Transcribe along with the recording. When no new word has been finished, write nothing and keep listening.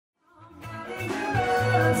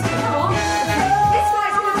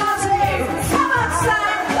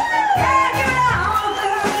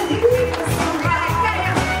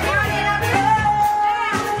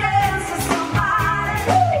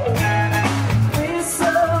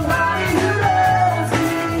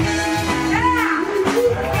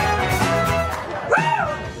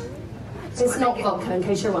vodka, in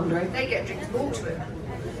case you're wondering. They get a drink to walk to it.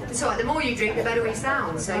 It's alright, the more you drink, the better we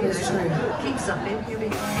sound. So, you know, keep something. You'll be...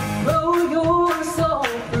 Roll your soul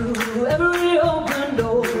through every open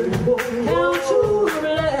door. Count your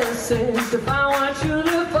blessings to find what you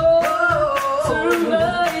live for. Turn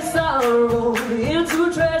my sorrow into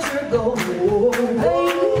a treasure gold.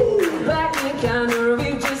 Pay back the counter,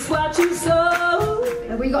 reap just what you sow.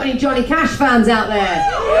 Have we got any Johnny Cash fans out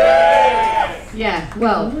there? Yeah,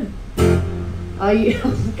 well,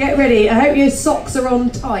 get ready. I hope your socks are on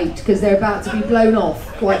tight because they're about to be blown off,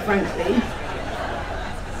 quite frankly.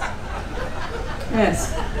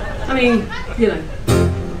 Yes. I mean, you know,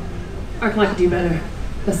 I reckon I could do better.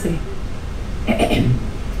 Let's see.